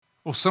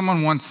Well,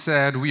 someone once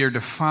said, we are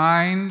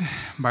defined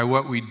by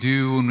what we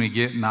do when we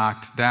get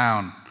knocked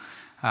down.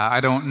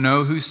 I don't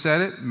know who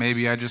said it.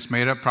 Maybe I just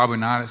made it up. Probably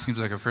not. It seems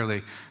like a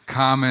fairly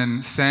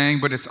common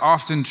saying, but it's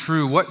often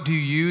true. What do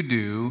you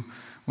do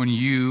when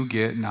you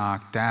get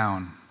knocked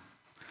down?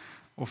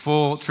 Well,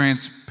 full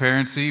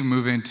transparency,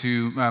 moving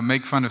to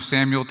make fun of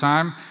Samuel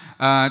time,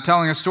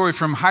 telling a story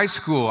from high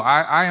school.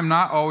 I am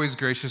not always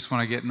gracious when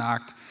I get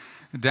knocked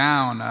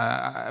down.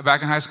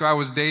 Back in high school, I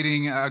was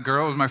dating a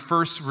girl. It was my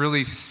first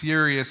really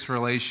serious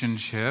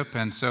relationship.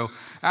 And so,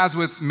 as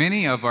with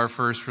many of our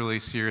first really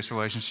serious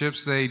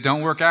relationships, they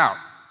don't work out.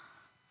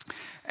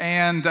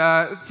 And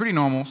pretty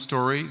normal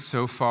story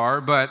so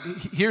far, but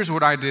here's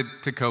what I did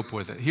to cope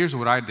with it. Here's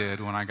what I did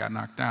when I got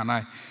knocked down.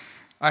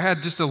 I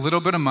had just a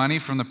little bit of money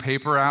from the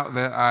paper route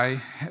that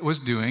I was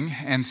doing,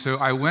 and so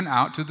I went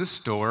out to the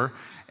store,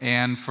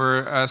 and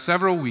for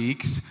several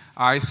weeks,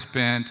 I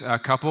spent a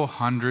couple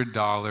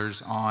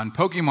 $100 on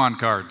Pokemon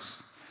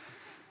cards.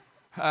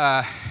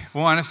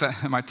 One, if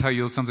that might tell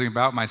you something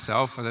about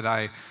myself, that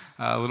I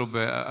a little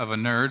bit of a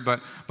nerd,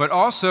 but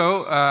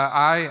also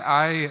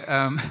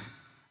I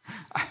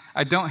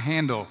don't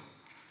handle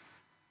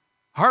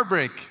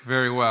heartbreak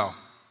very well.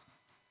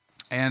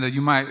 And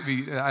you might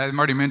be, I've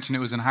already mentioned it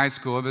was in high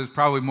school. It was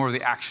probably more of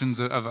the actions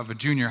of a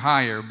junior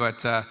higher,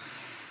 but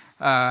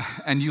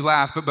and you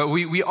laugh, but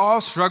we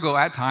all struggle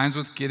at times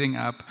with getting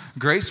up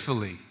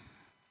gracefully.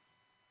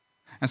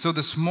 And so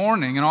this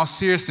morning, in all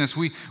seriousness,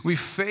 we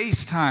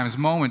face times,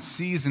 moments,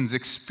 seasons,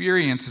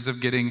 experiences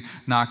of getting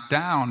knocked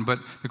down. But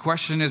the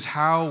question is,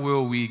 how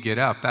will we get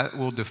up? That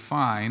will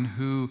define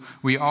who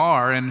we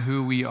are and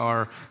who we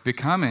are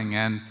becoming.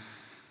 And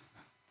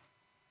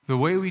the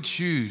way we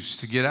choose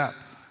to get up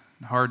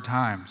in hard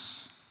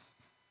times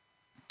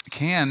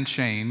can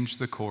change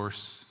the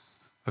course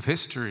of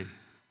history.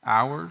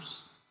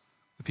 Ours,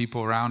 the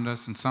people around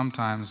us, and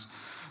sometimes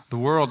the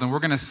world. And we're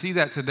going to see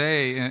that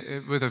today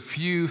with a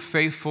few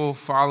faithful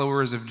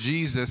followers of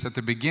Jesus at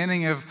the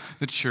beginning of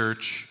the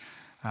church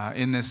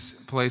in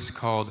this place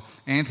called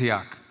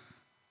Antioch.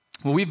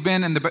 Well, we've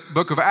been in the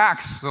book of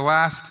Acts the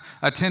last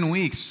 10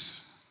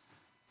 weeks.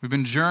 We've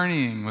been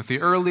journeying with the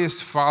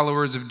earliest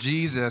followers of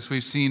Jesus.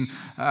 We've seen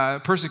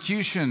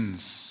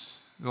persecutions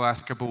the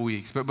last couple of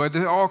weeks. But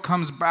it all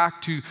comes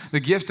back to the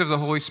gift of the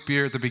Holy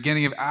Spirit at the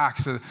beginning of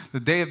Acts, the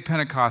day of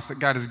Pentecost, that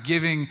God is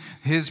giving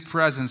his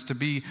presence to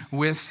be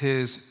with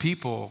his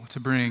people,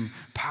 to bring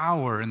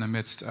power in the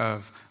midst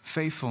of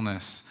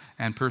faithfulness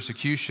and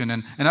persecution.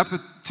 And up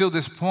until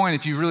this point,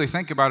 if you really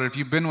think about it, if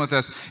you've been with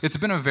us, it's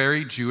been a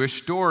very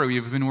Jewish story.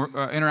 We've been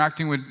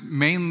interacting with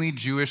mainly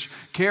Jewish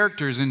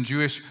characters in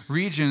Jewish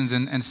regions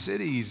and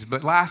cities.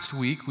 But last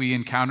week, we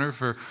encountered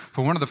for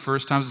one of the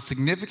first times a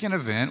significant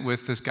event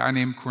with this guy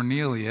named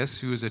Cornelius,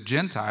 who is a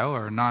Gentile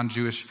or a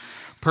non-Jewish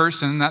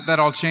person. That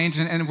all changed,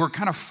 and we're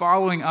kind of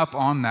following up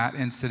on that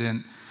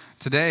incident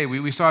today.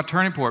 We saw a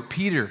turning point.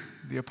 Peter,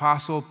 the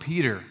apostle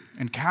Peter,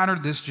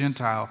 encountered this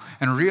Gentile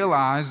and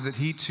realized that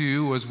he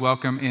too was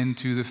welcome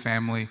into the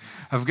family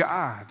of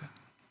God.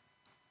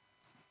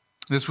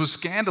 This was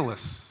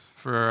scandalous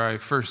for a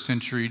first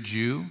century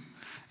Jew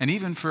and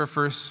even for a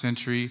first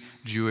century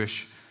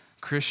Jewish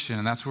Christian.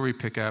 And that's where we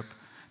pick up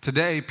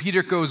today.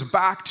 Peter goes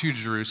back to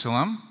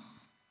Jerusalem.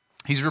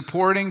 He's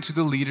reporting to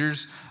the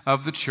leaders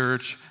of the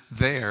church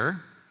there.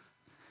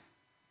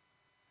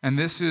 And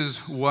this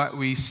is what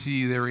we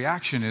see their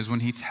reaction is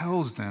when he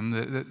tells them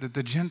that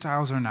the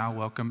Gentiles are now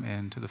welcome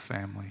into the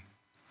family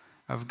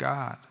of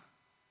God.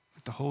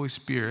 That the Holy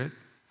Spirit,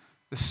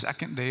 the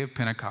second day of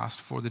Pentecost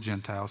for the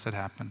Gentiles, had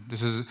happened.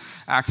 This is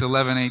Acts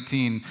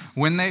 11:18.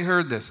 When they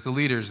heard this, the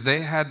leaders,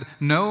 they had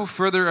no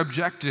further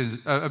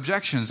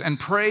objections and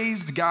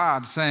praised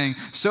God, saying,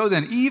 "So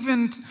then,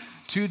 even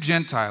to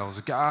Gentiles,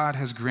 God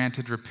has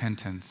granted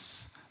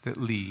repentance that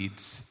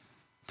leads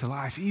to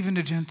life." Even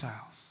to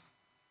Gentiles,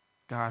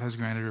 God has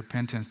granted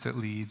repentance that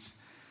leads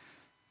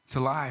to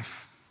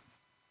life.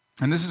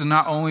 And this is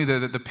not only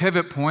the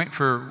pivot point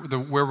for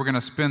where we're going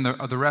to spend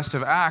the rest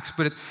of Acts,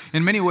 but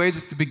in many ways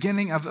it's the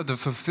beginning of the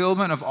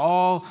fulfillment of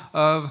all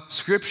of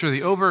Scripture,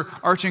 the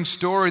overarching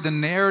story, the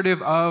narrative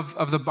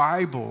of the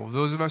Bible.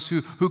 Those of us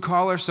who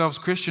call ourselves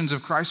Christians,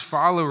 of Christ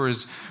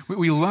followers,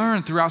 we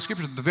learn throughout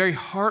Scripture that the very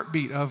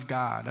heartbeat of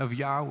God, of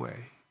Yahweh,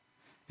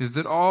 is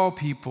that all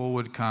people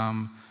would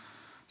come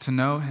to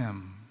know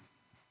him.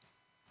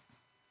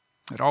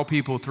 That all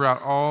people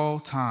throughout all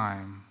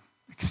time,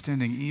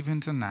 extending even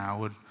to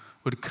now,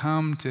 would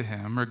come to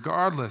him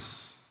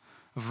regardless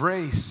of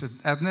race,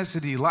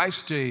 ethnicity, life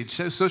stage,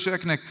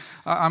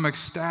 socioeconomic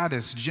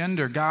status,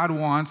 gender. God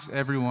wants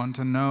everyone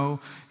to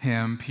know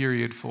him,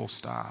 period, full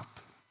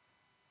stop.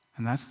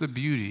 And that's the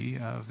beauty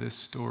of this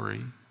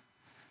story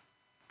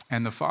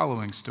and the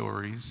following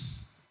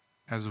stories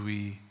as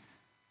we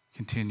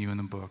continue in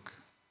the book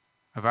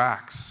of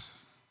Acts.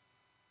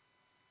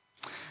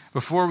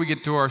 Before we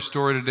get to our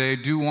story today, I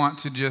do want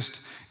to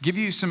just give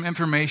you some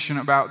information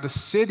about the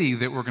city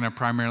that we're going to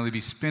primarily be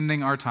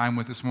spending our time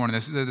with this morning.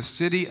 This is the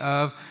city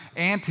of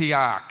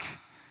Antioch.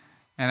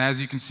 And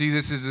as you can see,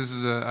 this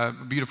is a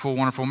beautiful,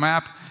 wonderful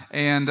map.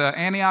 And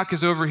Antioch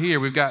is over here.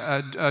 We've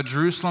got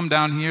Jerusalem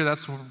down here.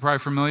 That's what we're probably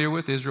familiar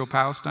with, Israel,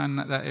 Palestine,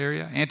 that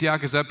area.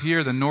 Antioch is up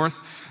here, the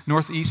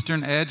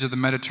northeastern edge of the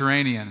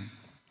Mediterranean.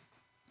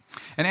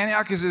 And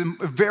Antioch is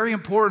very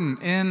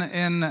important in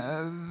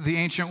the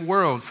ancient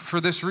world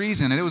for this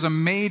reason. It was a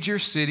major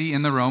city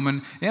in the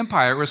Roman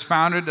Empire. It was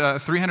founded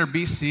 300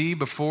 BC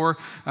before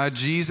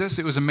Jesus.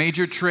 It was a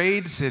major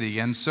trade city.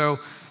 And so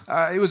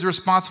it was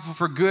responsible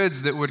for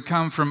goods that would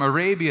come from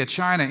Arabia,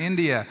 China,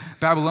 India,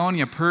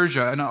 Babylonia,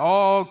 Persia, and it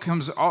all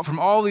comes from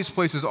all these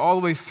places all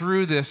the way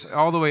through this,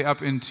 all the way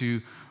up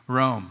into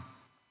Rome,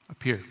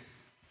 up here.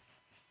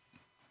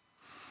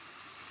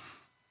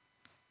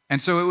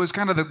 And so it was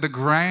kind of the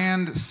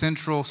grand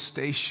central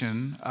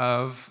station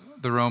of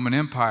the Roman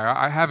Empire.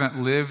 I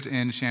haven't lived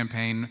in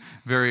Champaign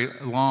very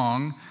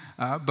long,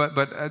 but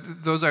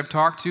those I've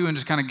talked to and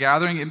just kind of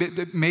gathering,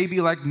 it may be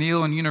like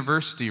Neil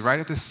University, right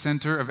at the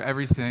center of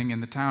everything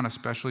in the town,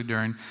 especially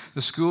during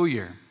the school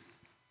year.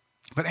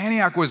 But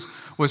Antioch was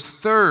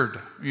third.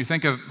 You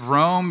think of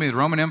Rome, the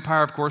Roman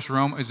Empire, of course,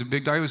 Rome is a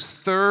big dog. It was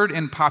third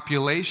in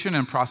population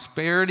and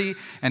prosperity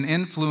and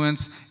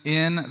influence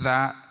in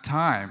that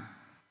time.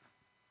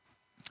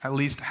 At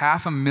least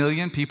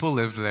 500,000 people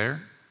lived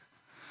there,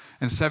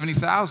 and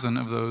 70,000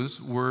 of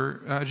those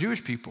were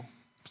Jewish people.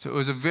 So it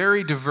was a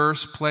very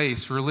diverse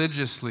place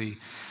religiously,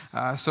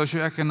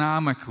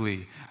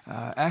 socioeconomically,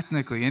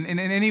 ethnically. In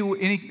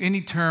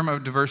any term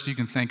of diversity you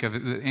can think of,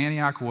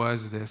 Antioch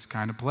was this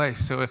kind of place.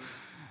 So it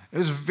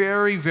was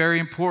very, very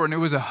important. It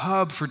was a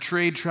hub for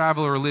trade,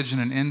 travel, religion,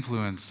 and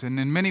influence.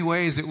 And in many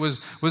ways, it was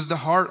the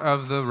heart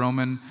of the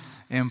Roman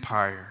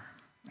Empire.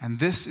 And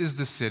this is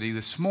the city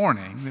this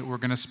morning that we're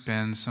going to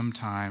spend some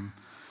time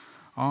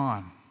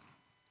on.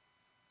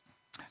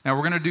 Now,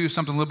 we're going to do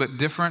something a little bit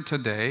different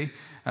today.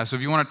 So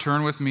if you want to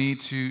turn with me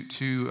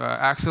to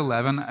Acts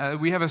 11,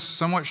 we have a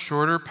somewhat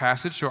shorter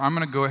passage, so I'm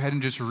going to go ahead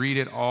and just read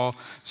it all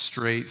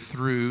straight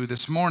through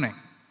this morning.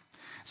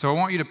 So I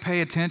want you to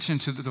pay attention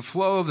to the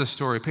flow of the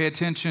story. Pay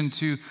attention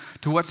to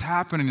what's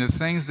happening, the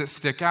things that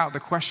stick out, the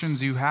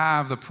questions you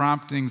have, the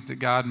promptings that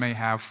God may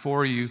have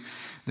for you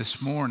this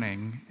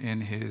morning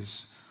in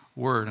His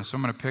Word. And so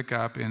I'm going to pick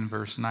up in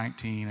verse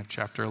 19 of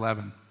chapter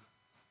 11.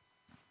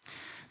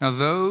 Now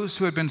those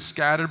who had been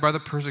scattered by the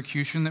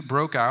persecution that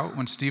broke out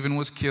when Stephen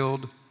was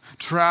killed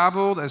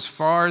traveled as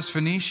far as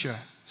Phoenicia,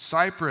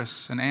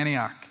 Cyprus, and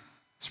Antioch,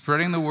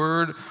 spreading the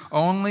word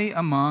only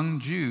among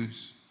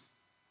Jews.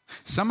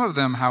 Some of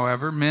them,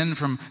 however, men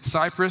from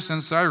Cyprus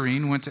and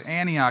Cyrene, went to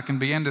Antioch and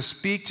began to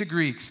speak to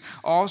Greeks,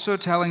 also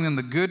telling them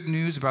the good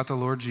news about the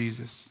Lord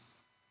Jesus.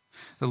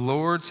 The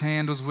Lord's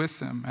hand was with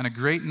them, and a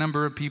great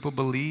number of people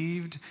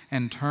believed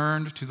and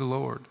turned to the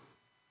Lord.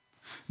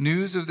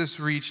 News of this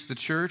reached the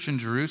church in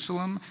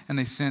Jerusalem, and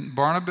they sent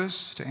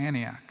Barnabas to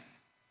Antioch.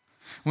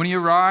 When he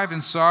arrived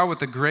and saw what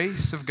the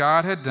grace of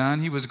God had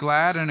done, he was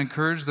glad and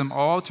encouraged them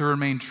all to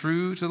remain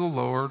true to the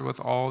Lord with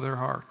all their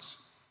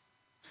hearts.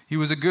 He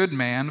was a good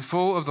man,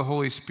 full of the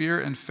Holy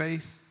Spirit and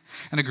faith,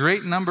 and a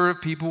great number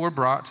of people were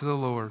brought to the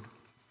Lord.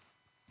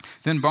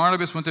 Then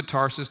Barnabas went to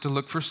Tarsus to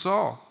look for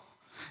Saul.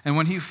 And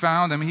when he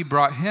found him, he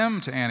brought him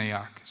to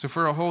Antioch. So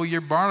for a whole year,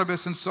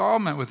 Barnabas and Saul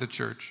met with the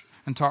church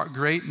and taught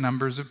great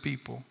numbers of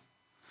people.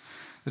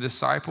 The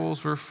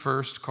disciples were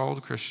first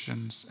called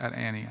Christians at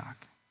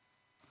Antioch.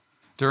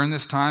 During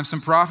this time,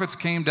 some prophets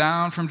came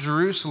down from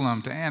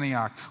Jerusalem to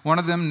Antioch. One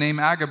of them,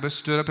 named Agabus,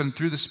 stood up and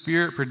through the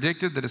Spirit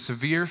predicted that a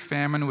severe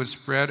famine would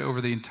spread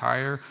over the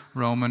entire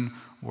Roman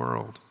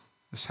world.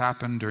 This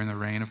happened during the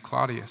reign of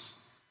Claudius.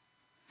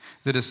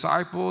 The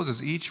disciples,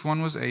 as each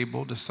one was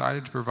able,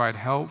 decided to provide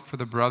help for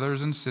the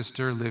brothers and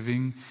sisters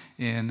living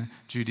in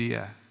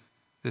Judea.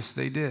 This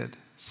they did,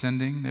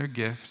 sending their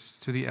gifts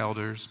to the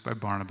elders by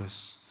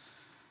Barnabas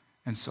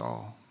and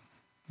Saul.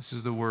 This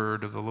is the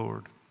word of the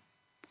Lord.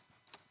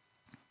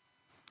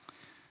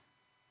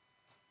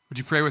 Would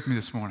you pray with me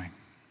this morning?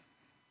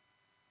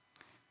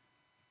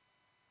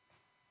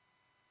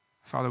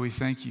 Father, we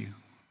thank you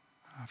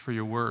for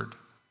your word,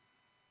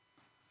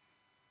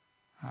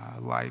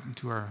 light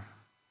into our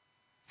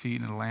feet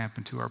and a lamp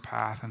into our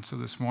path. And so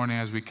this morning,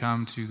 as we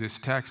come to this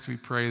text, we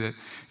pray that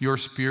your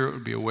Spirit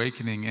would be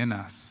awakening in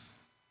us,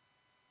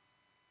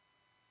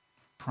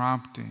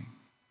 prompting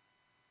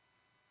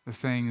the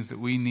things that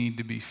we need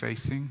to be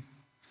facing,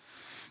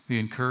 the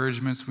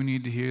encouragements we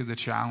need to hear, the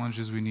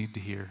challenges we need to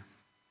hear.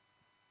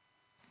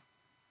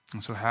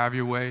 And so have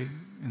your way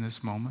in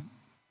this moment.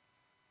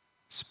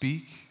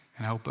 Speak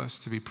and help us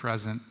to be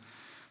present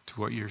to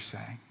what you're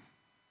saying.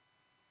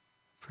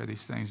 Pray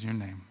these things in your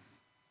name.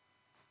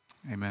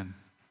 Amen.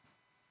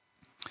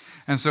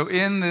 And so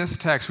in this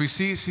text, we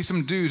see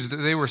some dudes that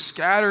they were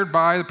scattered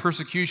by the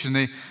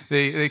persecution.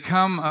 They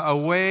come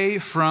away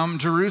from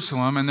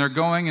Jerusalem, and they're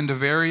going into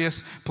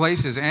various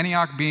places,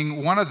 Antioch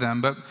being one of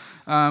them, but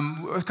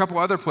a couple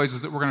other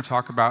places that we're going to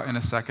talk about in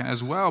a second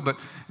as well. But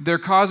they're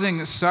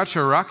causing such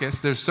a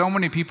ruckus. There's so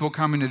many people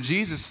coming to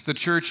Jesus. The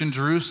church in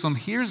Jerusalem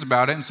hears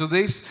about it, and so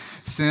they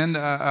send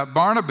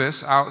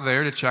Barnabas out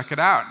there to check it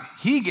out.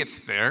 He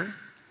gets there,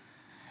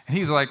 And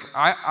he's like,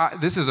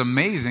 this is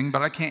amazing,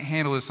 but I can't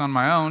handle this on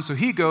my own. So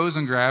he goes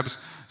and grabs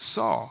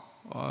Saul,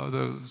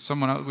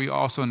 someone we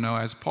also know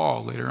as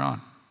Paul later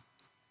on.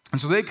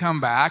 And so they come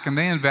back and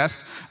they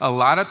invest a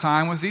lot of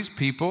time with these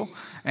people,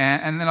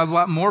 and then a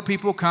lot more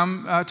people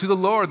come to the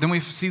Lord. Then we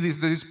see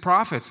these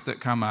prophets that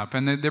come up,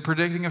 and they're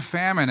predicting a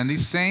famine. And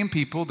these same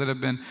people that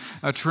have been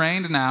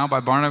trained now by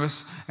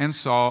Barnabas and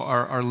Saul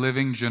are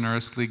living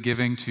generously,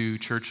 giving to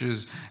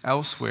churches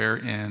elsewhere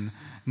in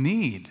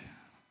need.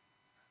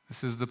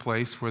 This is the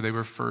place where they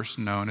were first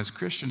known as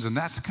Christians. And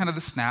that's kind of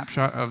the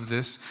snapshot of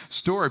this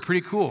story.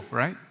 Pretty cool,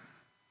 right?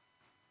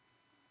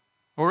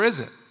 Or is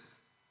it?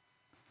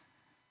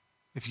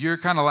 If you're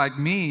kind of like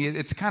me,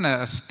 it's kind of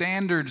a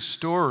standard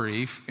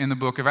story in the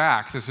book of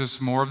Acts. It's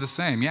just more of the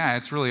same. Yeah,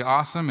 it's really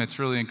awesome. It's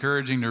really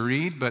encouraging to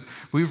read, but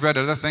we've read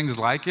other things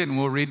like it, and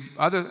we'll read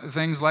other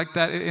things like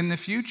that in the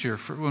future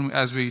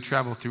as we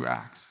travel through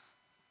Acts.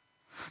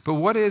 But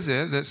what is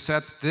it that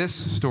sets this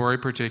story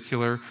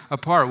particular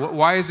apart?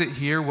 Why is it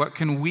here? What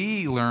can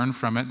we learn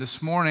from it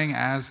this morning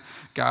as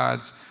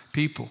God's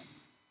people?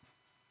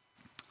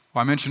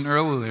 Well, I mentioned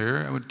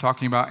earlier, I was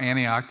talking about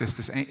Antioch,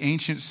 this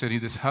ancient city,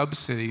 this hub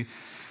city.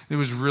 It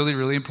was really,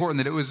 really important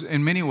that it was,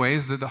 in many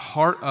ways, the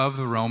heart of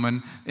the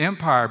Roman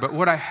Empire. But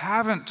what I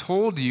haven't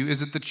told you is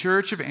that the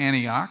church of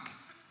Antioch,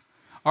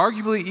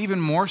 arguably even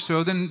more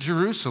so than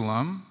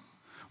Jerusalem,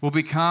 will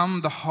become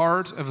the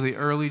heart of the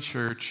early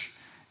church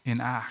in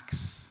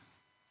Acts.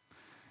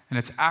 And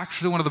it's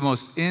actually one of the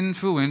most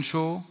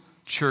influential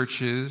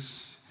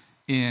churches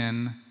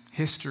in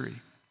history.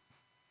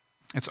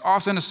 It's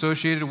often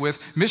associated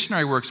with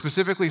missionary work,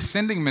 specifically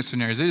sending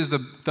missionaries. It is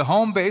the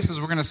home base, as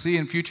we're going to see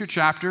in future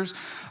chapters,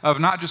 of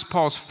not just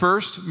Paul's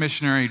first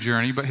missionary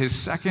journey, but his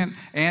second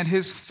and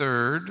his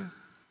third.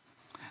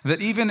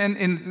 That even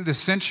in the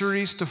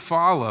centuries to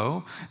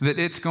follow, that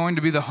it's going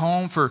to be the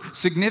home for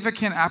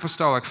significant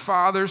apostolic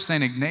fathers,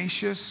 St.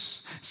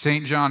 Ignatius,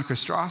 St. John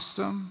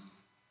Chrysostom.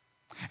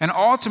 And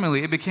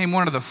ultimately, it became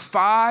one of the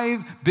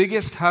 5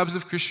 biggest hubs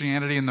of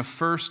Christianity in the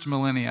first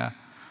millennia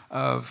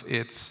of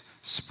its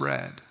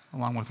spread,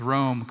 along with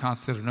Rome,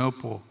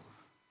 Constantinople,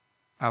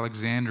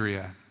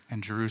 Alexandria,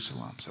 and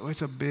Jerusalem. So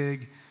it's a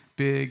big,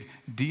 big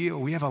deal.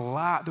 We have a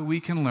lot that we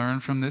can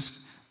learn from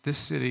this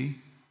city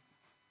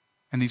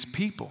and these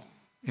people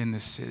in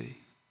this city.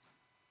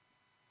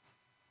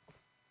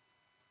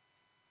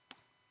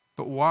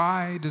 But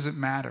why does it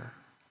matter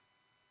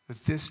that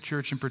this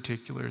church in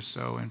particular is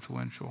so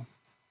influential?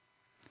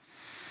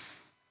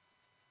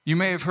 You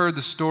may have heard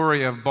the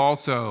story of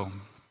Balto,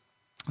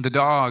 the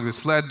dog, the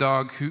sled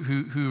dog,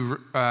 who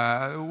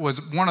was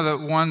one of the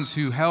ones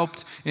who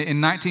helped in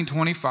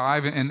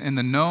 1925 in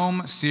the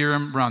Nome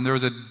Serum Run. There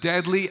was a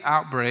deadly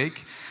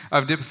outbreak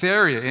of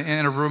diphtheria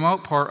in a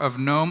remote part of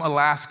Nome,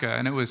 Alaska,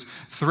 and it was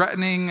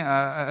threatening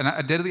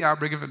a deadly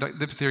outbreak of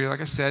diphtheria,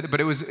 like I said, but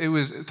it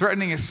was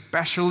threatening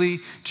especially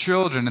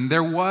children. And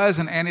there was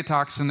an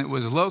antitoxin that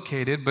was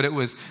located, but it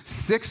was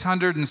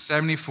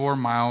 674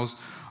 miles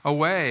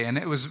away, and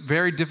it was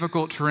very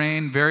difficult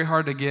terrain, very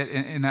hard to get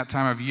in that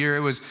time of year.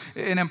 It was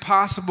an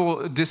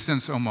impossible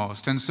distance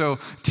almost. And so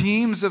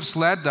teams of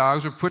sled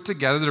dogs were put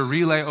together to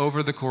relay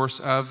over the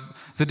course of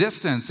the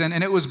distance.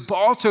 And it was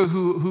Balto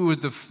who was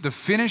the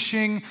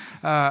finishing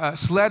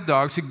sled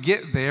dog to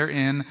get there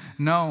in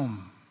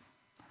Nome.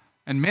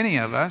 And many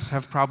of us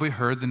have probably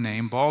heard the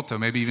name Balto,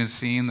 maybe even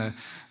seen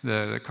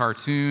the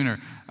cartoon or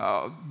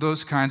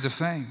those kinds of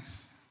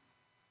things.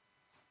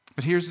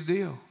 But here's the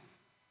deal.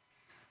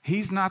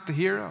 He's not the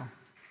hero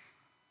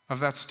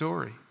of that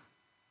story.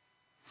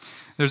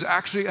 There's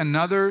actually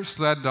another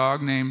sled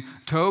dog named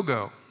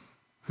Togo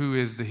who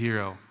is the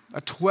hero,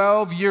 a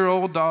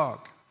 12-year-old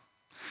dog.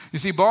 You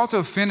see,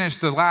 Balto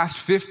finished the last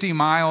 50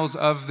 miles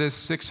of this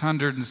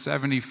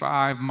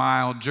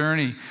 675-mile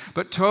journey,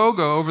 but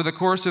Togo, over the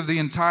course of the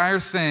entire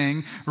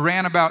thing,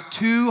 ran about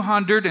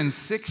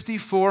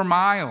 264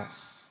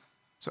 miles.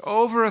 So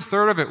over a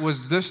third of it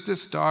was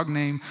this dog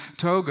named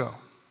Togo.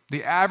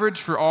 The average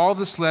for all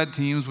the sled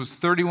teams was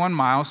 31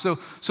 miles,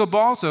 so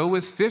Balto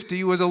with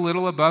 50 was a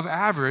little above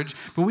average,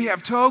 but we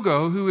have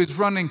Togo who is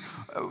running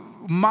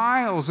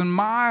miles and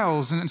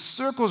miles and in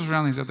circles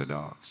around these other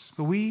dogs.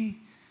 But we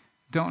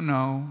don't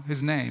know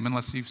his name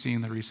unless you've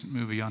seen the recent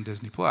movie on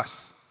Disney+.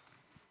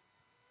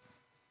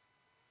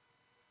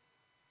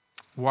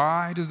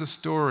 Why does the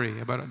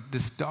story about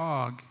this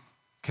dog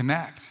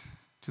connect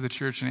to the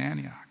church in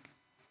Antioch?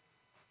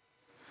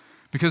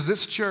 Because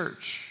this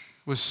church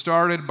was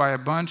started by a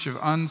bunch of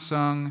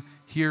unsung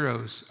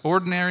heroes,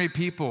 ordinary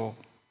people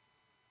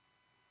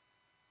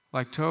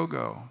like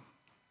Togo,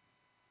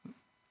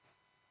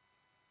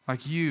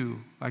 like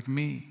you, like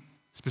me,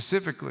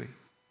 specifically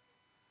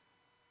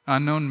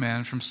unknown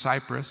men from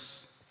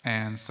Cyprus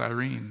and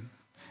Cyrene.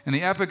 In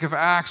the epic of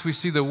Acts, we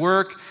see the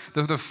work,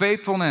 the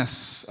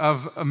faithfulness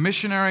of a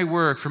missionary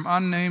work from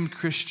unnamed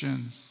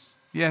Christians.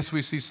 Yes,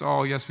 we see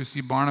Saul. Yes, we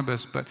see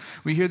Barnabas. But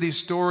we hear these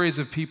stories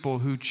of people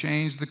who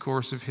changed the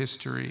course of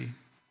history.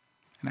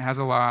 And it has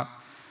a lot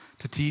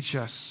to teach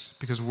us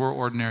because we're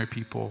ordinary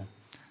people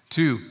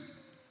too.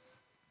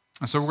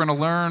 And so we're going to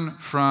learn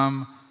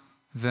from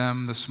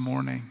them this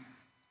morning.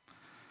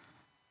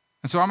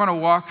 And so I'm going to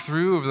walk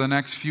through over the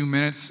next few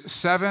minutes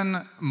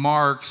 7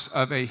 marks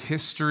of a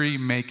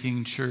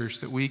history-making church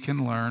that we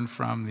can learn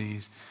from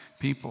these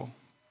people.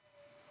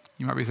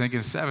 You might be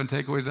thinking 7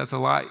 takeaways, that's a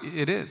lot.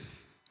 It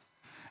is.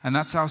 And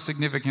that's how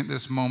significant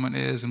this moment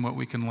is and what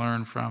we can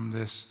learn from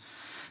this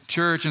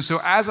church. And so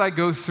as I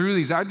go through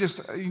these, I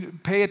just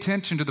pay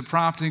attention to the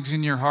promptings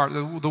in your heart.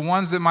 The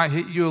ones that might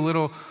hit you a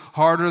little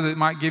harder, that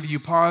might give you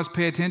pause,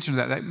 pay attention to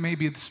that. That may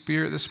be the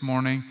Spirit this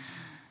morning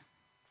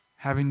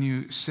having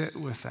you sit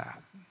with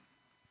that.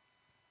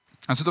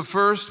 And so the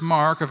first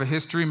mark of a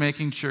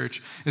history-making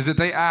church is that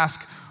they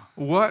ask,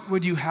 what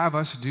would you have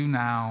us do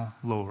now,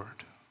 Lord?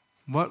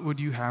 What would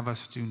you have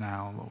us do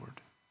now,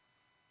 Lord?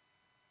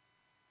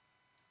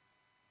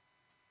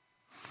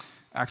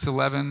 Acts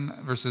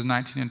 11, verses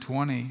 19 and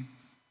 20.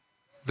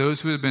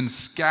 Those who had been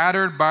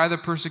scattered by the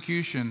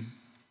persecution,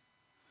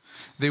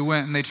 they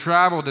went and they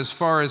traveled as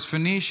far as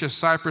Phoenicia,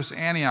 Cyprus,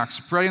 Antioch,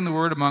 spreading the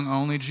word among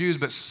only Jews.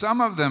 But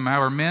some of them,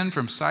 however, men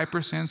from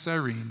Cyprus and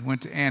Cyrene,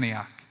 went to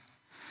Antioch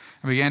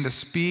and began to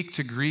speak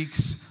to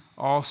Greeks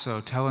also,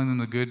 telling them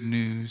the good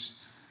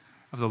news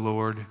of the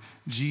Lord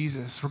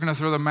Jesus. We're going to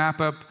throw the map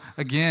up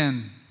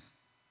again.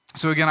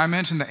 So again, I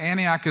mentioned that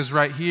Antioch is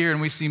right here, and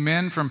we see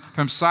men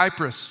from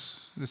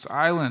Cyprus, this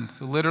island,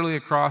 so literally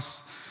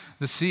across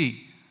the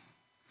sea.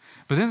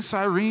 But then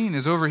Cyrene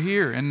is over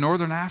here in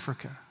northern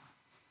Africa.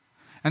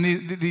 And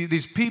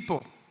these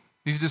people,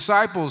 these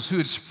disciples who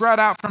had spread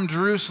out from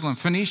Jerusalem,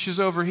 Phoenicia's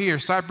over here,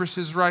 Cyprus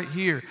is right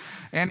here,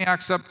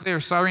 Antioch's up there,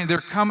 Cyrene,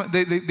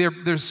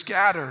 they're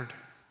scattered,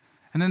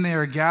 and then they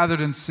are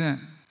gathered and sent.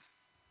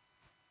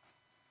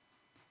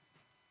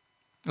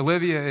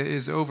 Olivia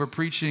is over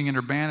preaching in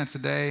Urbana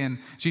today, and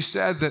she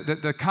said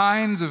that the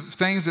kinds of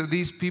things that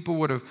these people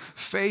would have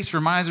faced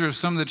reminds her of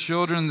some of the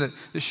children that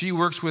she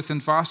works with in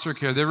foster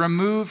care. They're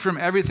removed from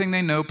everything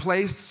they know,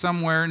 placed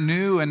somewhere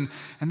new, and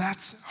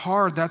that's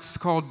hard. That's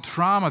called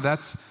trauma.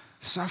 That's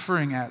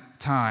suffering at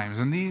times.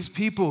 And these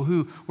people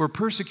who were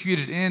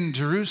persecuted in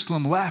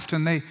Jerusalem left,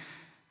 and they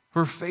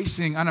were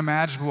facing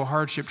unimaginable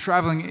hardship,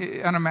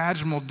 traveling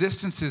unimaginable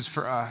distances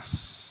for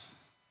us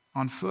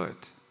on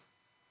foot.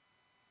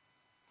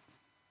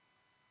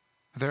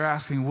 They're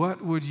asking,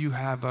 what would you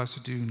have us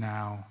do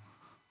now,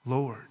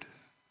 Lord?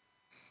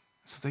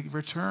 So they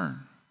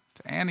return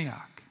to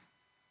Antioch.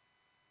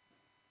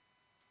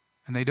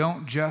 And they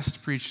don't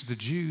just preach to the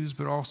Jews,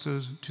 but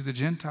also to the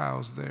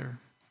Gentiles there.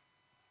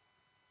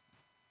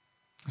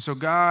 So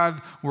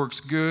God works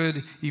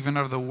good even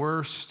out of the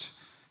worst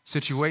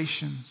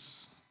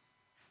situations.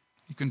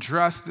 You can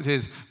trust that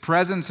His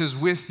presence is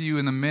with you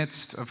in the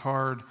midst of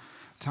hard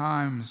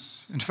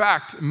times. In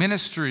fact,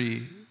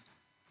 ministry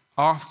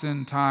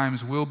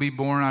oftentimes will be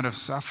born out of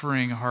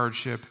suffering,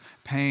 hardship,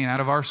 pain, out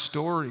of our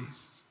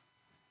stories.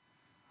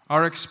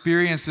 Our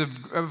experience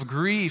of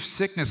grief,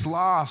 sickness,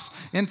 loss,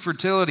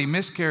 infertility,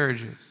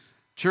 miscarriages,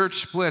 church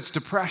splits,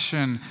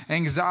 depression,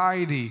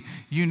 anxiety,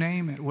 you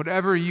name it.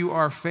 Whatever you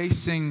are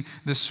facing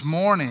this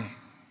morning,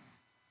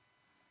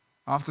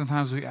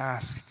 oftentimes we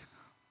ask,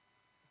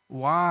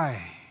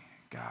 why,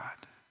 God?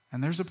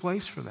 And there's a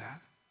place for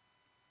that.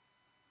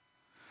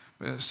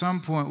 But at some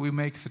point, we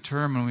make the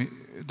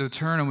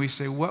turn and we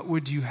say, what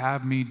would you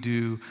have me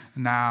do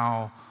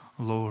now,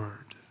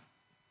 Lord?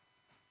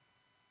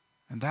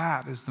 And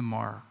that is the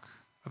mark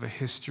of a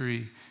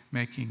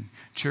history-making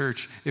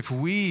church. If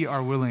we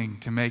are willing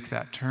to make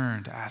that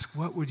turn to ask,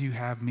 what would you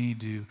have me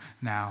do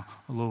now,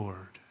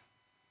 Lord?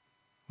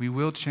 We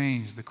will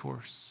change the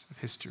course of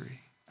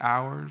history,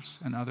 ours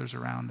and others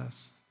around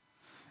us.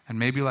 And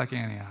maybe like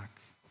Antioch,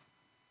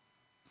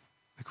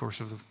 the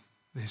course of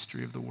the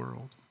history of the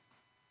world.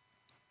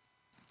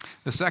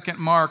 The second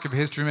mark of a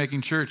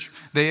history-making church,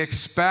 they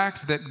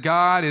expect that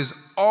God is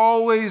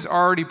always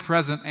already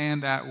present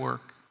and at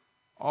work.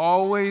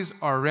 Always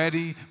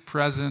already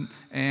present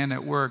and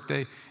at work.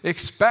 They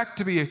expect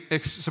to be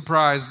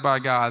surprised by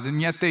God,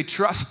 and yet they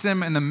trust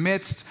Him in the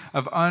midst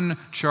of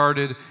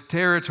uncharted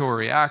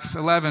territory. Acts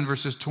 11,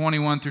 verses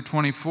 21 through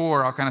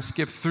 24. I'll kind of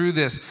skip through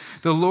this.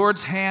 The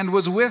Lord's hand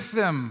was with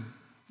them.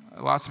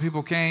 Lots of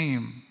people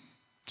came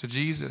to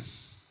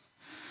Jesus.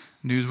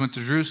 News went to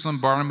Jerusalem.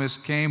 Barnabas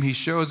came. He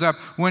shows up.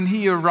 When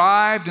he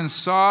arrived and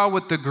saw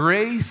what the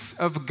grace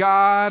of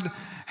God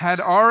had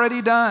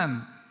already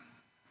done,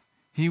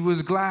 he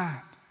was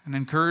glad and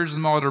encouraged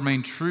them all to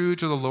remain true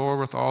to the Lord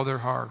with all their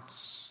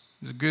hearts.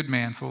 He was a good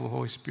man, full of the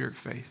Holy Spirit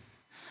faith.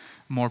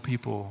 More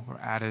people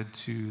were added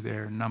to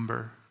their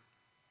number.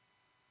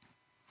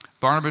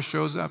 Barnabas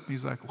shows up.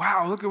 He's like,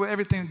 wow, look at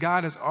everything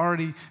God has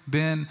already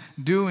been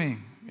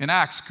doing. In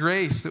Acts,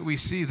 grace that we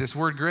see, this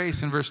word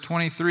grace in verse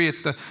 23,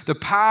 it's the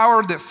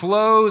power that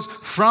flows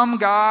from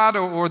God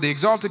or the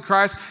exalted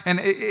Christ, and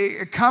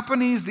it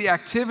accompanies the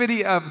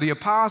activity of the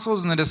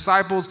apostles and the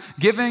disciples,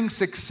 giving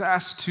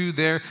success to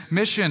their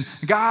mission.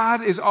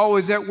 God is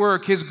always at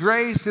work. His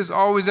grace is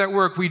always at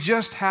work. We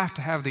just have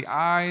to have the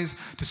eyes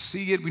to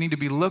see it. We need to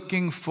be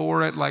looking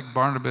for it like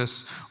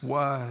Barnabas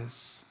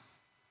was.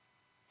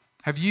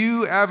 Have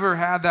you ever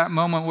had that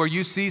moment where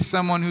you see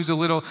someone who's a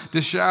little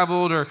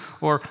disheveled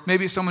or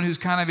maybe someone who's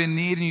kind of in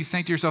need and you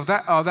think to yourself,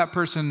 that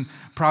person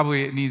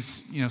probably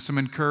needs some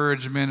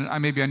encouragement.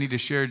 Maybe I need to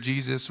share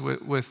Jesus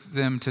with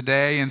them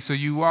today. And so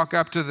you walk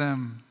up to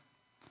them.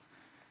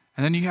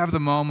 And then you have the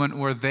moment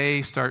where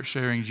they start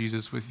sharing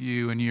Jesus with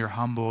you and you're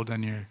humbled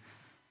and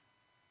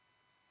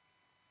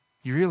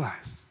you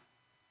realize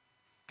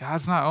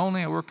God's not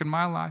only at work in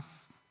my life,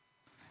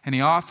 and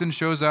he often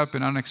shows up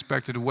in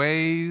unexpected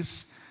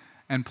ways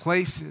and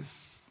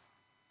places.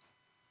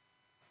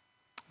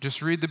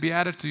 Just read the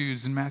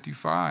Beatitudes in Matthew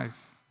 5.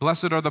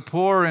 Blessed are the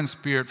poor in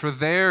spirit, for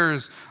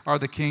theirs are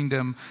the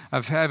kingdom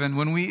of heaven.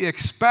 When we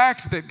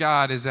expect that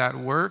God is at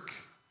work,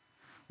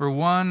 we're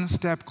one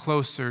step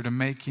closer to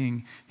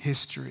making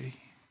history.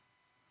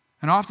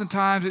 And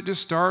oftentimes it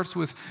just starts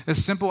with a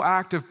simple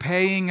act of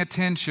paying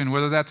attention,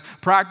 whether that's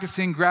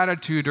practicing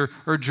gratitude or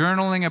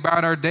journaling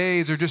about our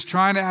days or just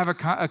trying to have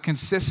a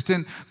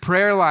consistent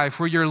prayer life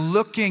where you're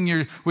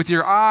looking with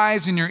your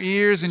eyes and your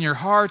ears and your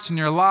hearts and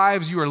your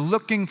lives, you are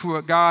looking for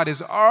what God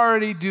is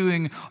already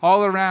doing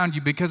all around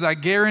you, because I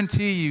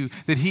guarantee you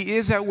that he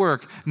is at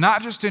work,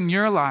 not just in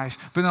your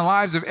life, but in the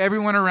lives of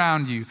everyone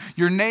around you,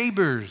 your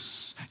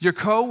neighbors, your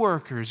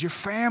coworkers, your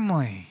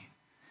family,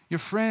 your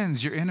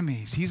friends, your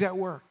enemies. He's at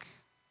work.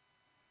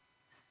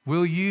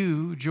 Will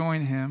you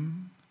join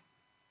him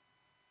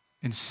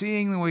in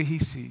seeing the way he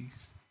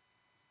sees,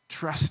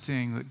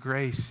 trusting that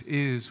grace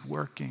is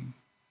working?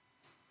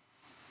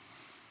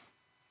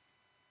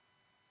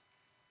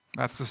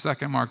 That's the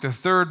second mark. The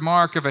third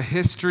mark of a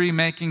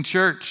history-making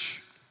church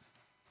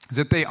is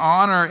that they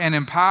honor and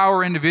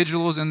empower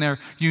individuals in their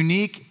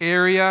unique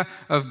area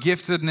of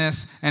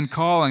giftedness and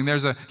calling.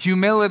 There's a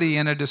humility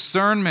and a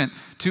discernment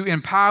to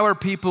empower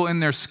people in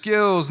their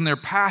skills and their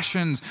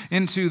passions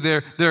into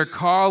their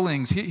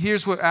callings.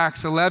 Here's what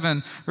Acts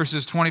 11,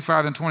 verses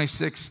 25 and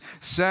 26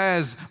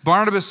 says.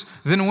 Barnabas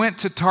then went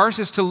to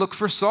Tarsus to look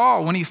for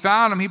Saul. When he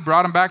found him, he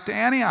brought him back to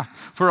Antioch.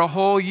 For a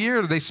whole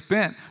year, they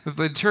spent with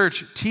the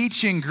church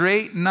teaching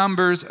great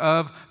numbers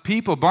of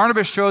people.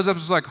 Barnabas shows up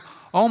and is like,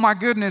 oh my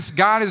goodness,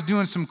 God is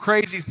doing some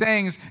crazy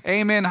things.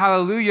 Amen,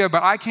 hallelujah,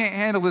 but I can't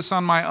handle this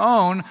on my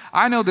own.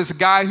 I know this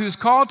guy who's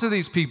called to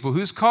these people,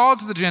 who's called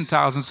to the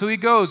Gentiles. And so he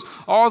goes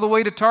all the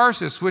way to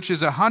Tarsus, which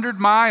is 100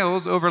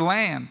 miles over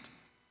land.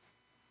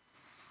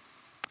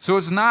 So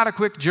it's not a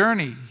quick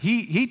journey.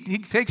 He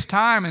takes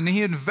time and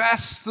he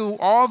invests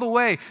all the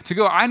way to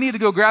go, I need to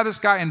go grab this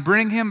guy and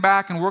bring him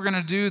back, and we're going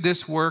to do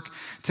this work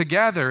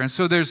together. And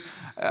so there's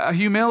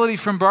humility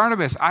from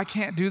Barnabas. I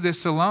can't do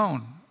this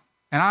alone.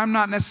 And I'm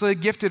not necessarily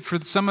gifted for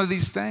some of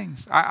these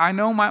things. I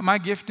know my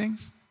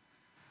giftings,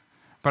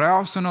 but I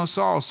also know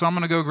Saul, so I'm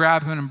going to go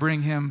grab him and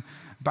bring him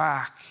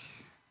back.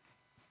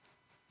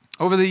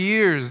 Over the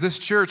years, this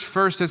church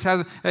first has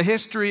a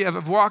history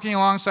of walking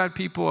alongside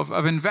people,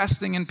 of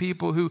investing in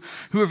people who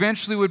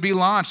eventually would be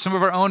launched. Some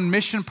of our own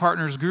mission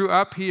partners grew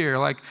up here,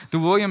 like the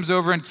Williams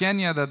over in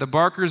Kenya, the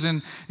Barkers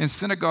in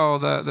Senegal,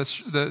 the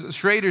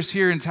Schraders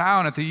here in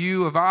town at the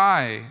U of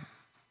I.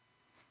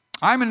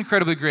 I'm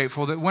incredibly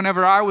grateful that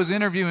whenever I was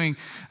interviewing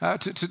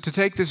to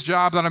take this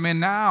job that I'm in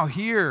now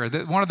here,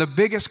 that one of the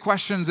biggest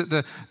questions that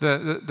the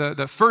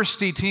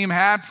Firsty team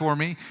had for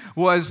me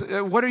was,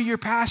 what are your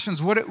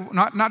passions?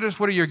 Not just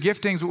what are your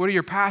giftings, but what are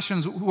your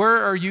passions? Where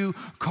are you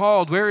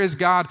called? Where is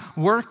God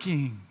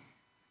working?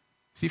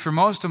 See, for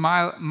most of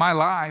my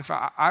life,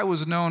 I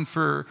was known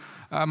for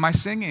my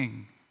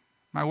singing,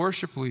 my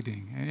worship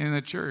leading in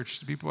the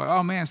church. People are like,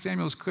 oh man,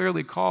 Samuel's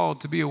clearly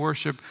called to be a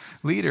worship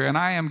leader. And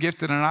I am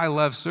gifted and I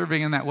love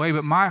serving in that way.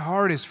 But my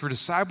heart is for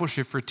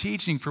discipleship, for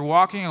teaching, for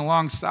walking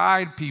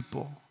alongside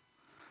people.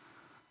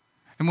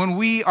 And when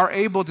we are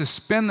able to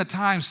spend the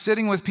time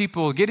sitting with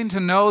people, getting to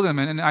know them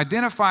and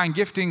identifying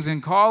giftings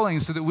and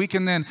callings so that we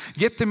can then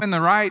get them in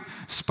the right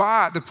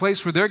spot, the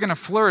place where they're going to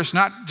flourish,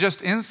 not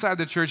just inside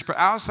the church, but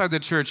outside the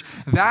church,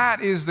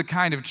 that is the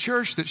kind of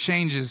church that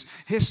changes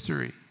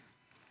history.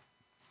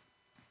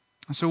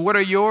 So what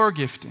are your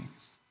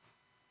giftings?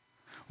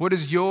 What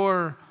is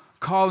your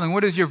calling?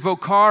 What is your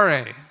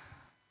vocare?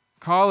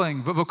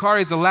 Calling. Vocare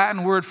is the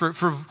Latin word for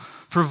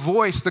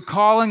voice, the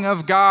calling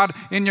of God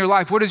in your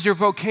life. What is your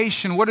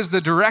vocation? What is the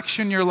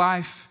direction your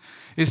life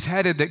is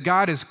headed that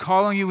God is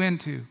calling you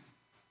into?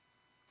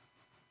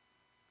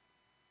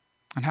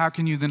 And how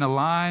can you then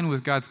align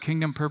with God's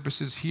kingdom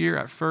purposes here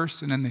at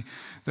First and in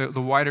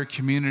the wider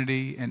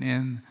community and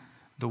in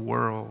the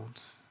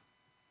world?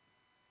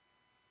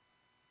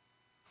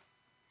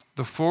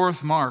 The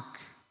fourth mark.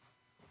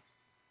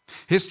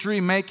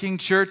 History-making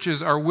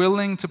churches are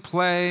willing to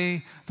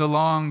play the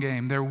long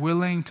game. They're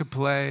willing to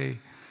play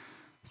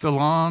the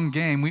long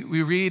game.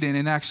 We read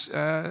in Acts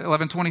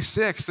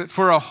 11:26 that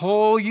for a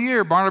whole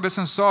year, Barnabas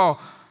and Saul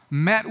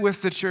met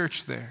with the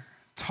church there,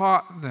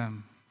 taught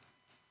them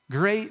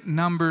great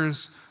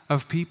numbers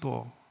of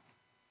people.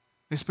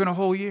 They spent a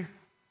whole year.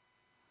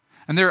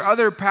 And there are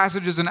other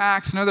passages in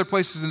Acts and other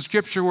places in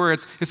Scripture where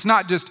it's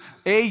not just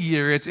a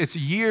year, it's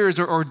years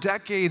or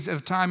decades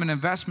of time and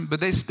investment, but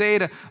they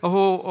stayed a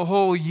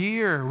whole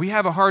year. We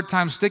have a hard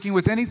time sticking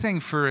with anything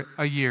for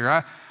a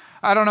year.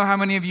 I don't know how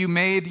many of you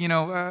made,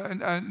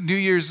 New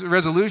Year's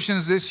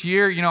resolutions this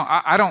year.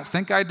 I don't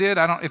think I did.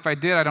 If I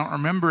did, I don't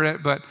remember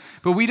it. But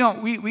we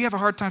have a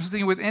hard time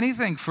sticking with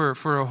anything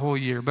for a whole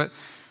year. But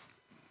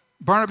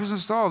Barnabas and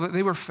Saul,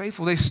 they were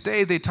faithful. They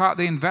stayed, they taught,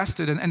 they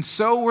invested. And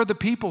so were the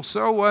people.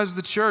 So was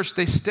the church.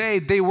 They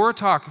stayed, they were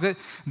taught.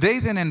 They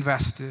then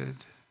invested.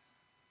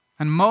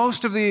 And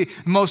most of the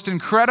most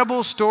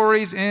incredible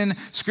stories in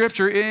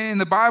Scripture, in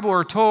the Bible,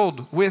 are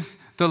told with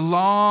the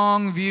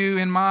long view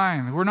in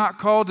mind. We're not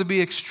called to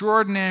be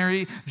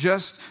extraordinary,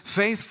 just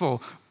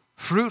faithful.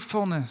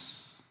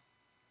 Fruitfulness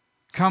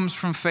comes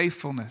from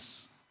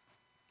faithfulness.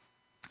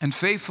 And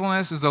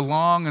faithfulness is the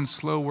long and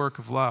slow work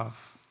of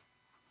love.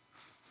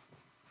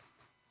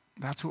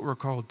 That's what we're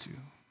called to.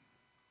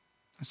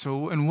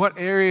 So in what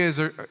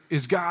areas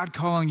is God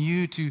calling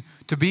you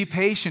to be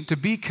patient, to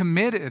be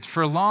committed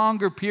for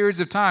longer periods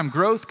of time?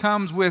 Growth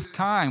comes with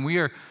time. We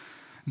are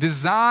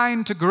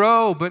designed to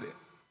grow, but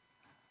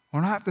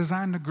we're not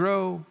designed to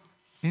grow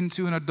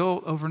into an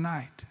adult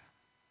overnight,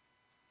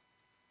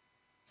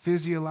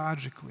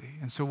 physiologically.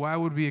 And so why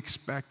would we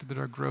expect that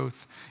our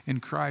growth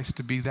in Christ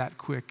to be that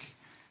quick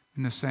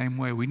in the same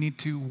way? We need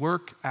to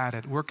work at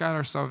it, work out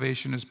our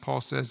salvation, as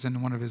Paul says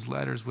in one of his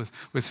letters, with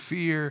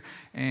fear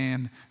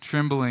and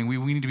trembling. We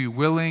need to be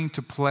willing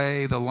to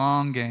play the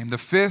long game. The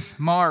fifth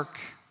mark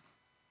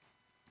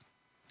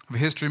of a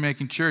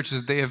history-making church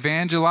is they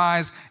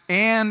evangelize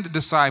and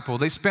disciple.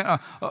 They spent,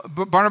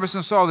 Barnabas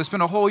and Saul, they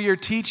spent a whole year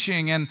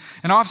teaching, and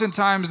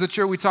oftentimes the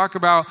church, we talk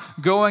about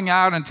going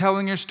out and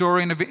telling your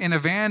story and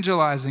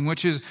evangelizing,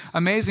 which is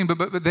amazing,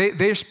 but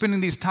they're spending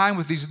these time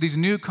with these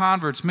new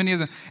converts, many of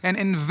them, and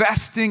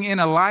investing in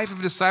a life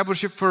of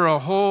discipleship for a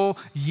whole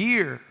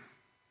year.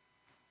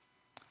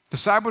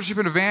 Discipleship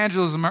and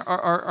evangelism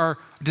are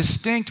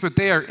distinct, but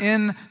they are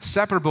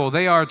inseparable.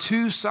 They are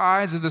two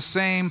sides of the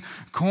same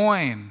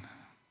coin.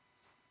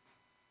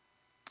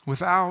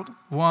 Without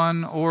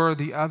one or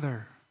the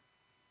other,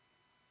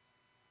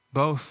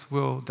 both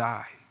will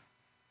die,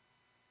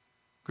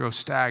 grow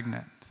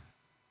stagnant.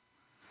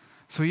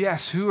 So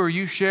yes, who are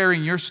you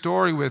sharing your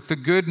story with, the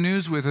good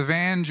news with,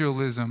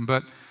 evangelism?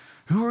 But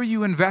who are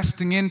you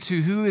investing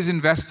into? Who is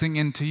investing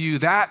into you?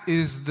 That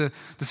is the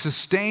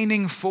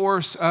sustaining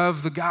force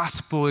of the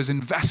gospel, is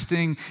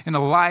investing in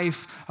a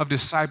life of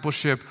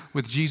discipleship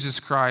with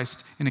Jesus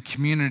Christ in a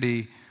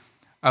community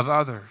of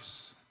others.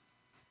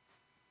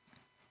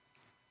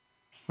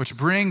 Which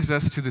brings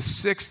us to the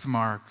sixth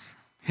mark.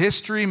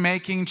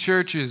 History-making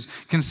churches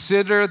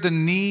consider the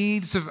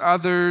needs of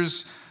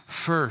others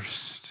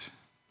first.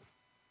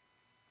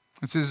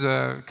 This is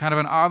kind of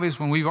an obvious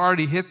one. We've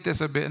already hit this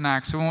a bit in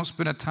Acts, so we won't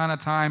spend a ton of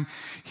time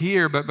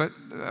here. But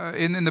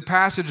in the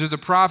passage, there's a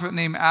prophet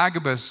named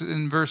Agabus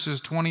in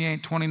verses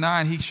 28,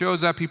 29. He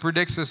shows up, he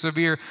predicts a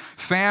severe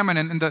famine.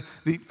 And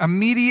the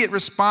immediate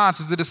response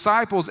is the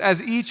disciples,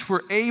 as each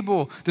were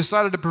able,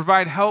 decided to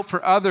provide help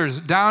for others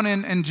down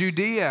in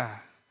Judea,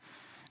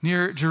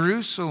 near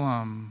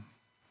Jerusalem,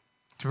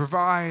 to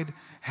provide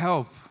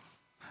help.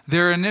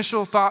 Their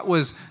initial thought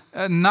was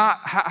not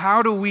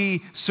how do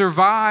we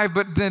survive,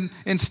 but then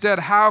instead,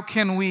 how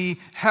can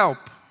we help?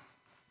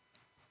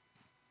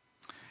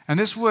 And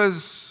this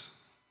was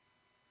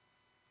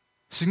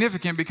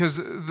significant because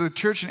the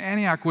church in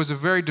Antioch was a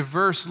very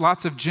diverse,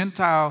 lots of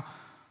Gentile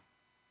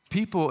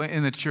people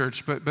in the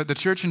church, but the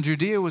church in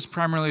Judea was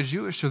primarily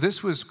Jewish. So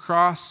this was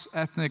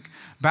cross-ethnic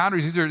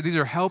boundaries. These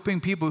are helping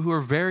people who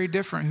are very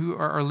different, who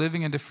are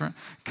living a different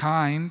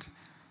kind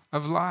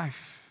of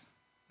life.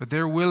 But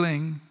they're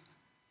willing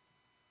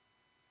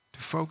to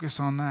focus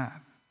on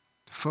that,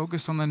 to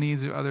focus on the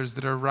needs of others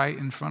that are right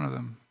in front of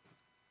them.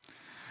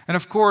 And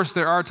of course,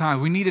 there are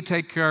times we need to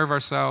take care of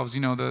ourselves.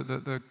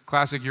 The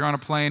classic, you're on a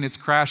plane, it's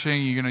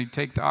crashing, you're going to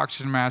take the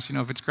oxygen mask.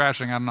 If it's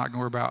crashing, I'm not going to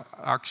worry about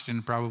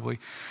oxygen probably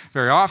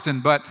very often.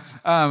 But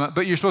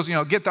you're supposed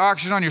to, get the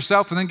oxygen on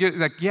yourself and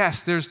then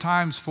yes, there's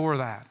times for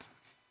that.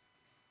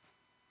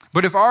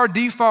 But if our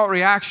default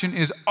reaction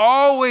is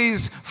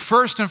always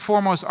first and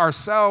foremost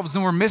ourselves,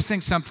 then we're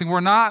missing something. We're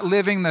not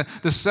living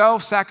the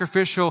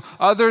self-sacrificial,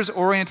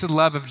 others-oriented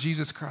love of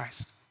Jesus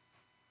Christ.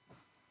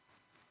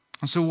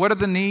 And so what are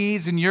the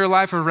needs in your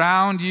life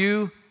around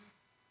you?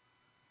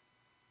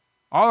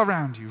 All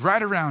around you,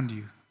 right around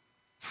you.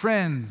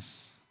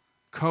 Friends,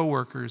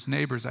 co-workers,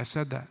 neighbors, I've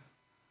said that.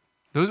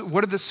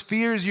 What are the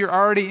spheres you're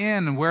already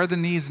in, and where are the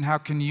needs, and how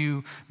can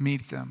you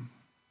meet them?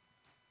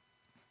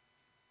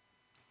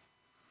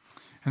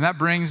 And that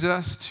brings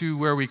us to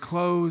where we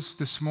close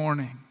this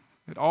morning.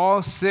 That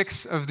all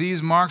six of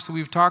these marks that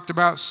we've talked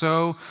about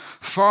so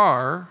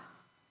far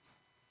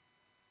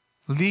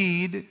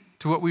lead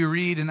to what we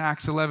read in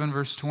Acts 11,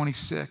 verse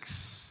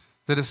 26.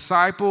 The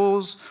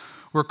disciples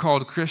were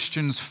called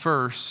Christians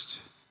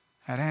first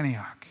at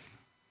Antioch.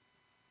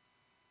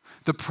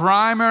 The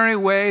primary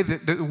way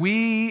that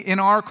we in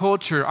our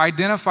culture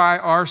identify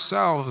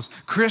ourselves,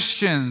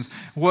 Christians,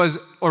 was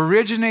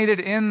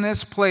originated in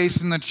this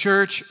place in the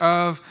church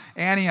of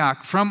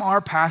Antioch from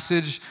our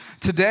passage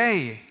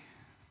today.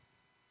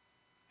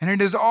 And it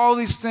is all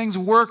these things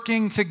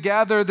working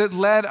together that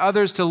led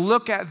others to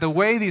look at the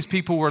way these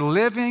people were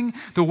living,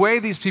 the way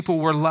these people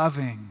were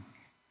loving,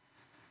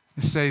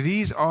 and say,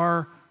 these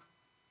are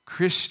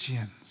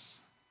Christians,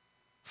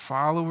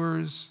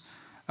 followers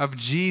of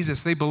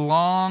Jesus. They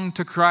belong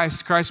to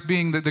Christ, Christ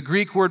being the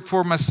Greek word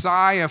for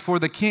Messiah, for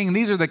the King.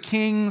 These are the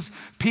King's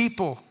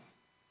people.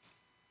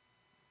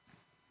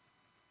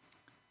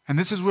 And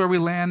this is where we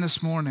land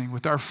this morning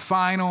with our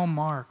final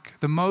mark,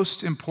 the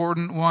most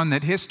important one,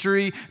 that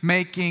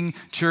history-making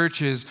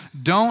churches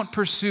don't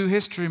pursue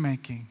history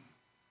making.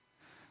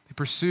 They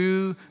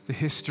pursue the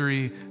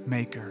history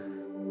maker,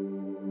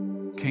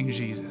 King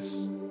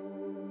Jesus.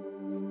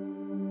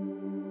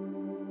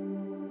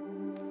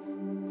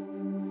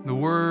 The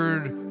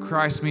word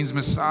Christ means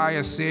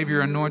Messiah,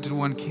 Savior, Anointed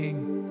One,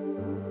 King.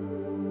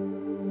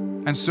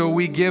 And so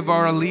we give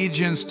our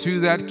allegiance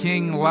to that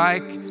King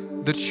like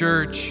the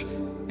church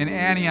in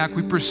Antioch.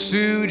 We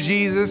pursue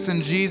Jesus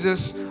and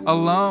Jesus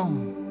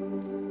alone.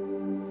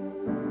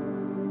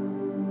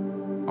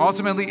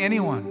 Ultimately,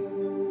 anyone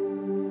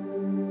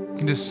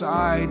can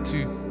decide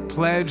to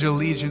pledge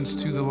allegiance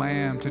to the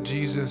Lamb, to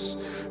Jesus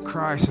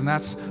Christ. And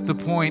that's the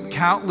point.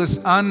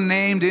 Countless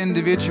unnamed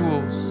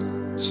individuals,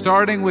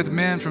 starting with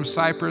men from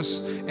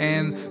Cyprus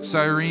and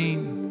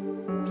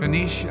Cyrene,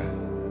 Phoenicia.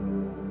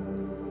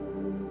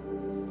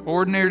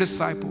 Ordinary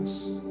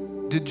disciples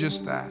did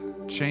just that,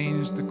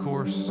 changed the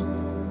course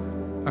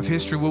of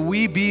history. Will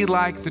we be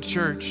like the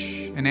church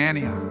in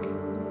Antioch?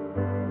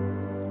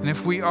 And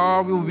if we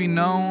are, we will be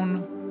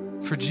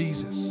known for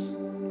Jesus.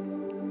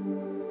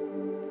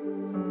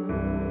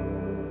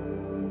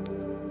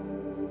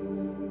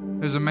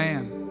 There's a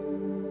man.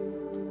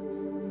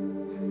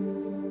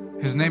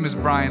 His name is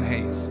Brian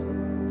Hayes.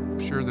 I'm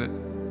sure that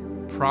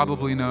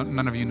probably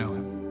none of you know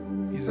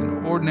him. He's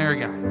an ordinary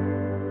guy.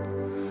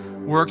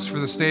 Works for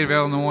the state of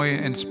Illinois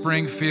in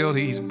Springfield.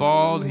 He's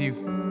bald. He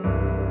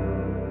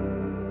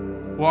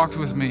walked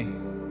with me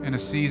in a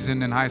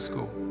season in high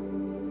school.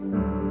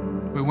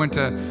 We went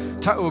to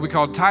what we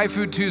call Thai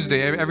Food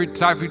Tuesday. Every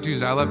Thai Food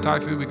Tuesday. I love Thai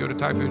food. We go to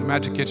Thai Food,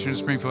 Magic Kitchen in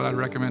Springfield. I'd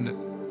recommend it.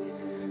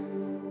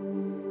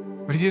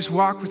 But he just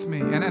walked with me.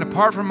 And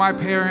apart from my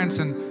parents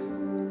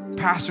and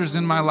pastors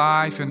in my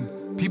life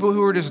and people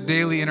who were just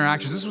daily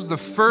interactions, this was the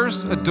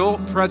first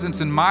adult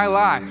presence in my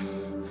life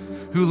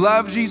who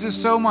loved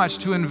Jesus so much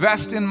to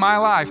invest in my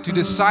life, to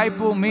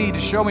disciple me, to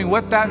show me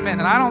what that meant.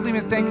 And I don't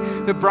even think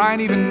that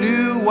Brian even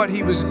knew what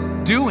he was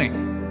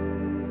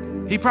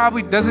doing. He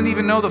probably doesn't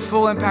even know the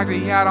full impact that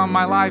he had on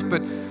my life,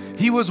 but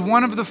he was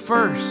one of the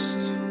first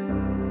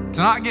to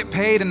not get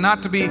paid and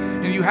not to be,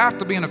 and you have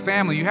to be in a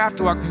family, you have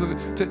to walk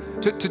with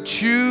people, to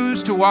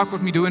choose to walk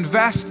with me, to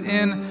invest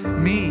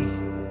in me.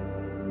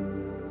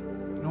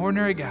 An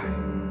ordinary guy.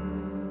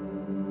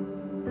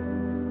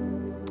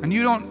 And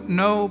you don't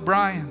know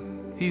Brian.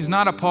 He's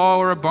not a Paul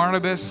or a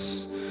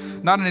Barnabas,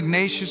 not an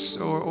Ignatius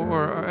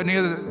or any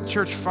of the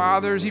church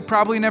fathers. He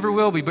probably never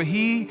will be, but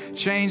he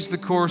changed the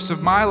course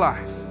of my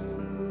life.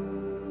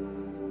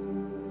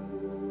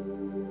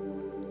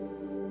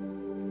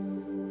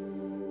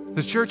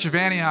 The church of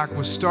Antioch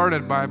was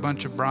started by a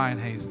bunch of Brian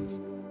Hayeses,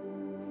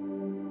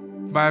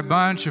 by a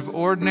bunch of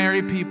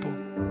ordinary people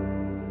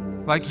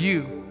like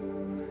you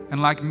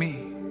and like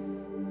me,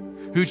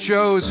 who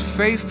chose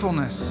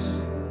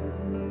faithfulness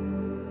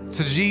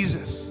to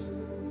Jesus.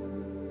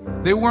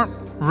 They weren't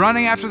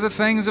running after the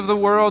things of the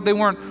world. They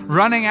weren't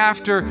running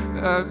after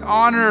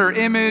honor or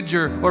image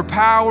or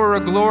power or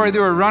glory. They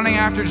were running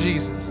after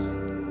Jesus.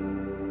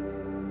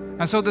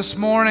 And so this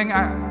morning,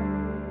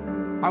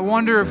 I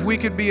wonder if we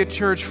could be a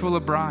church full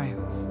of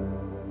Brians,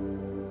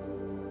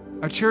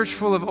 a church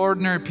full of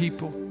ordinary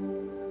people,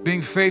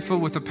 being faithful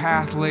with the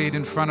path laid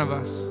in front of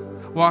us,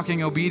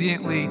 walking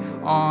obediently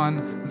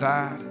on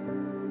that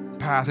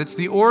path. It's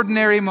the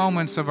ordinary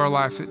moments of our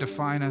life that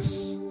define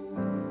us.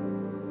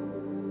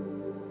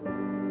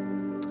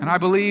 And I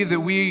believe that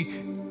we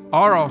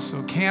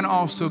can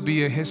also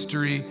be a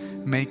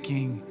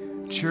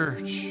history-making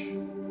church,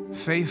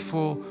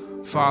 faithful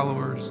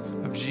followers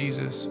of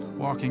Jesus,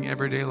 walking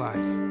everyday life.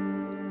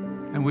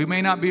 And we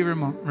may not be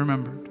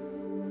remembered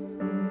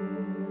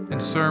in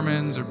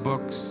sermons or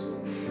books,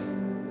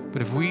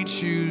 but if we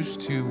choose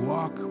to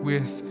walk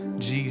with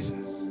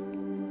Jesus,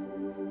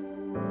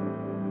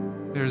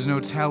 there's no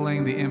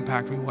telling the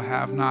impact we will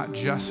have, not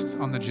just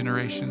on the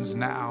generations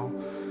now,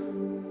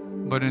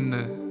 but in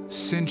the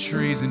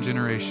centuries and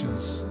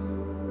generations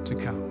to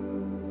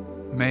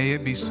come. May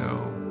it be so,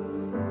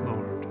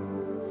 Lord.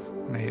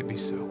 May it be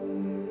so.